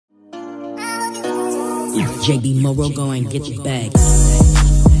JB Moro, go and get your bag.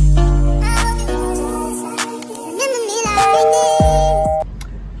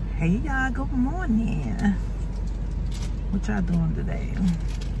 Hey y'all, good morning. What y'all doing today?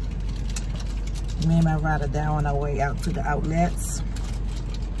 Me and my rider down on our way out to the outlets.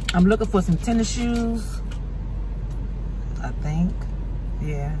 I'm looking for some tennis shoes, I think.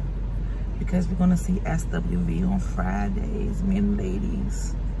 Yeah, because we're gonna see SWV on Fridays, men,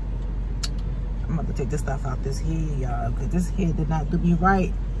 ladies. I'm about to take this stuff out this hair, y'all, because this hair did not do me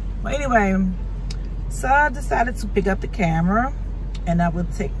right. But anyway, so I decided to pick up the camera, and I will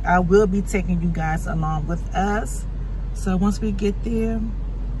be taking you guys along with us. So once we get there,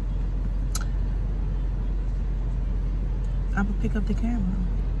 I will pick up the camera,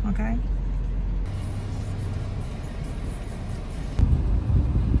 okay?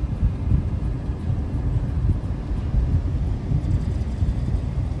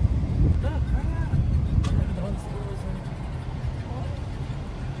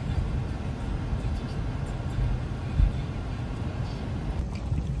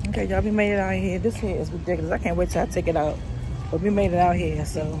 Okay, y'all, we made it out here. This here is ridiculous. I can't wait till I take it out. But we made it out here,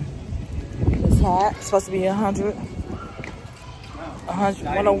 so it's hot. It's supposed to be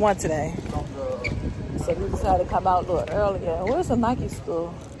 101 today. So we decided to come out a little earlier. Where's the Nike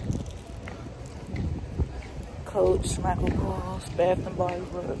store? Coach, Michael Kors, Bath and Body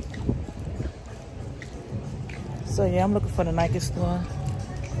Works. So yeah, I'm looking for the Nike store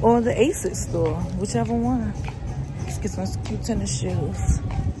or the ASIC store, whichever one. Let's get some cute tennis shoes.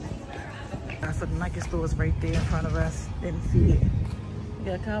 So the Nike store is right there in front of us. Didn't see it. We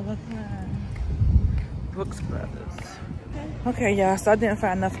got Calvin Klein, Brooks Brothers. Okay, y'all, so I didn't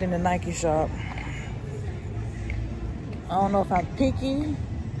find nothing in the Nike shop. I don't know if I'm picky,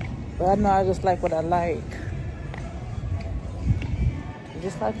 but I know I just like what I like.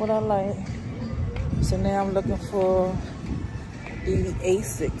 Just like what I like. So now I'm looking for the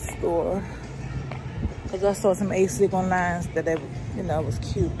ASIC store. Cause I saw some ASIC online that they, you know, was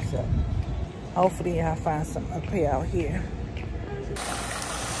cute. So hopefully I'll find some up here out here.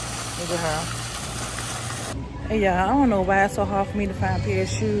 Look at her. Hey y'all, I don't know why it's so hard for me to find a pair of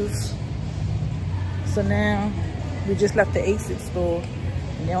shoes. So now we just left the ASIC store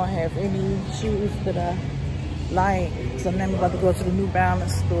and they don't have any shoes that I like. So now I'm about to go to the New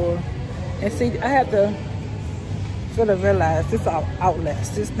Balance store. And see, I have to sort of realize this are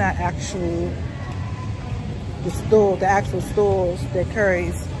outlets. It's not actual, the actual stores that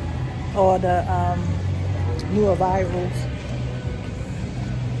carries all the new arrivals.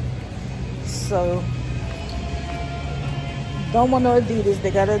 So don't want no Adidas.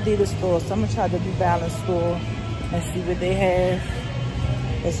 They got an Adidas store, so I'm gonna try the New Balance store and see what they have.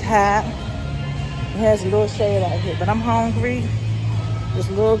 It's hot. It has a little shade out here, but I'm hungry. This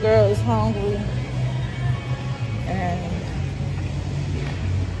little girl is hungry, and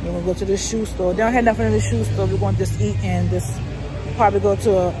we're gonna go to the shoe store. They don't have nothing in the shoe store. We're gonna just eat and just probably go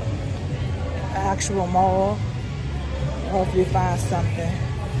to an actual mall. Hopefully find something,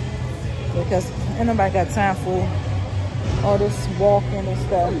 because ain't nobody got time for all this walking and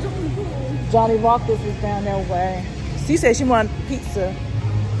stuff. Johnny Rockets is down that way. She said she wanted pizza.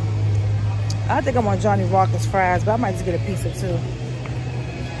 I think I want Johnny Rockets fries, but I might just get a pizza too.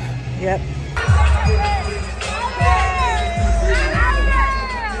 Yep.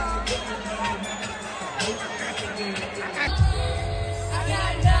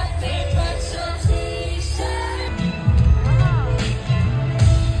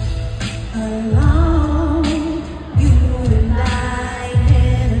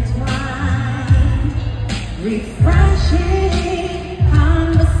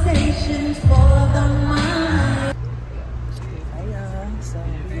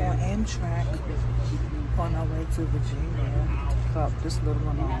 On our way to Virginia, caught this little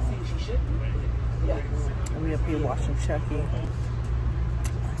one on. We up here watching Chucky.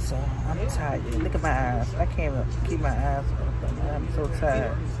 So I'm tired. Look at my eyes. I can't even keep my eyes open. I'm so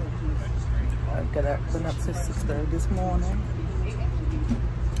tired. I got up, went up to 6:30 this morning,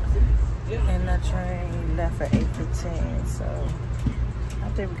 and the train left at 8:15. So I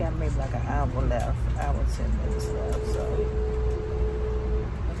think we got maybe like an hour left, hour 10 minutes left. So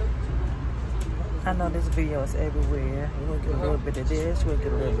I know this video is everywhere. We'll get a little bit of this, we'll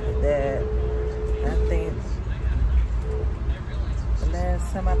get a little bit of that. I think the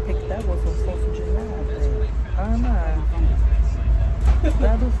last time I picked up was on 4th of July, I think. I don't know. Did I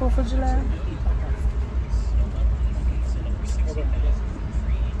do 4th of July?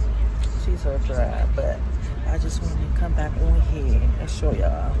 She's so dry, but I just want to come back on here and show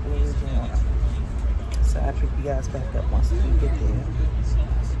y'all what we're doing. So I'll pick you guys back up once we get there.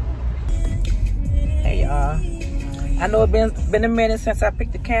 Hey y'all. I know it's been a minute since I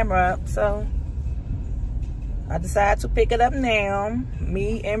picked the camera up, so I decided to pick it up now.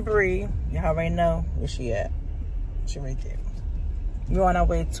 Me and Bree, y'all already know where she at. She right there. We're on our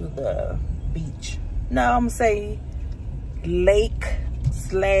way to the beach. No, I'm gonna say lake/beach.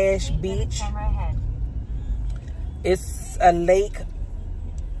 It's a lake,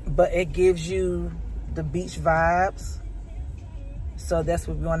 but it gives you the beach vibes. So that's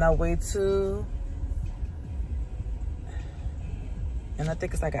what we're on our way to. And I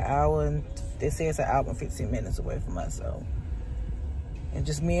think it's like an hour, and they say it's an hour and 15 minutes away from us. So, and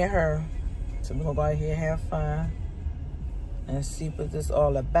just me and her. So we're gonna go out here and have fun and see what this is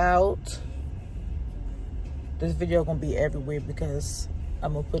all about. This video gonna be everywhere because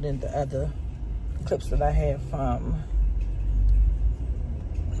I'm gonna put in the other clips that I have from,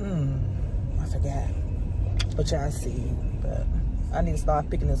 I forgot, but y'all see. But I need to start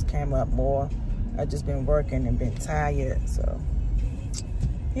picking this camera up more. I've just been working and been tired, so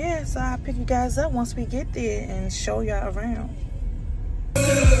yeah. So I'll pick you guys up once we get there and show y'all around. I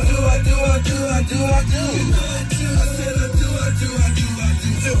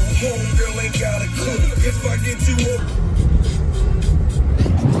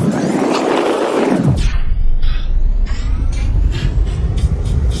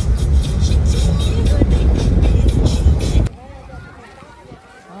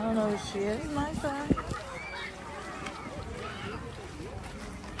don't know if she is. It's nice out.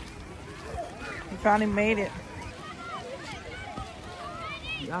 We finally made it.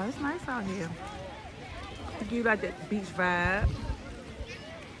 Y'all, it's nice out here. To give you like that beach vibe.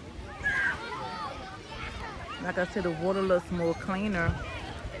 Like I said, the water looks more cleaner.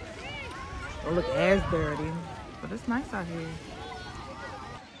 Don't look as dirty, but it's nice out here.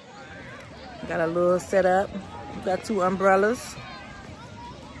 Got a little setup. Got 2 umbrellas.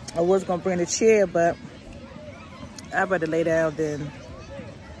 I was gonna bring the chair, but I'd rather lay down than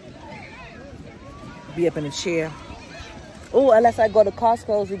be up in the chair. Oh, unless I go to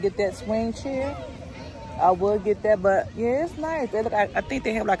Costco's and get that swing chair, I will get that. But yeah, it's nice. They look, I think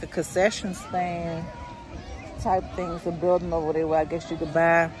they have like a concession stand type things, a building over there where I guess you could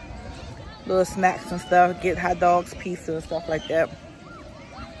buy little snacks and stuff, get hot dogs, pizza and stuff like that.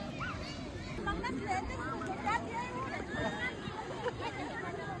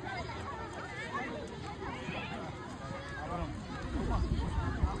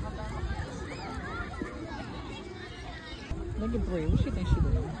 Look at Brie. What she think she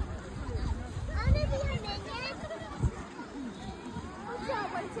doing?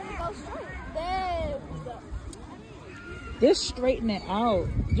 Just straighten it out.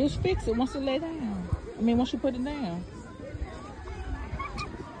 Just fix it once it lay down. I mean, once you put it down.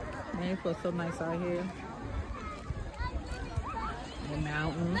 Man, it feels so nice out here. The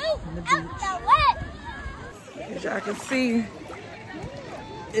mountains and the beach. As y'all can see,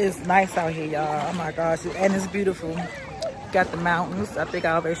 it's nice out here, y'all. Oh my gosh, and it's beautiful. Got the mountains. I think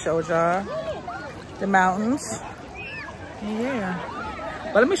I already showed y'all the mountains. Yeah.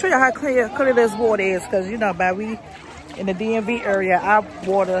 But let me show y'all how clear this water is, because you know, we in the DMV area, our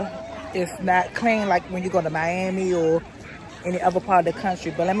water is not clean like when you go to Miami or any other part of the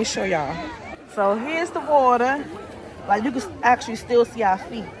country. But let me show y'all. So here's the water. Like you can actually still see our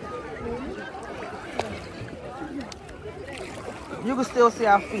feet. You can still see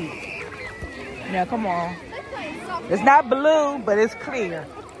our feet. Now come on. It's not blue, but it's clear.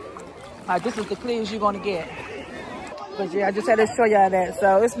 Like this is the clearest you're gonna get. But yeah, I just had to show y'all that.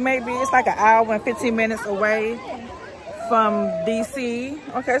 So it's like an hour and 15 minutes away from DC.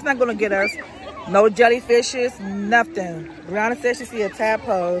 Okay, it's not gonna get us. No jellyfishes, nothing. Brianna said she see a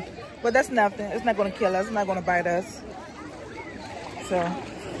tadpole, but that's nothing. It's not gonna kill us. It's not gonna bite us.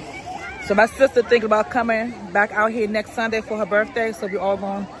 So my sister thinking about coming back out here next Sunday for her birthday. So we all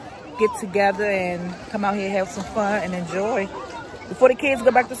gonna get together and come out here, have some fun and enjoy before the kids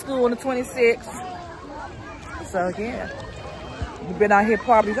go back to school on the 26th. So yeah, we've been out here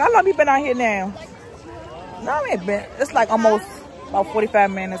probably. How long we been out here now? No, we ain't been. It's like almost about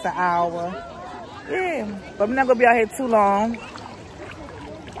 45 minutes, an hour. Yeah, but we're not gonna be out here too long.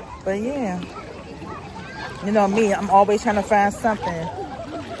 But yeah, you know me, I'm always trying to find something.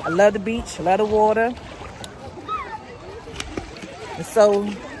 I love the beach, I love the water. It's so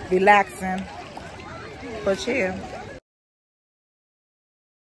relaxing. But yeah.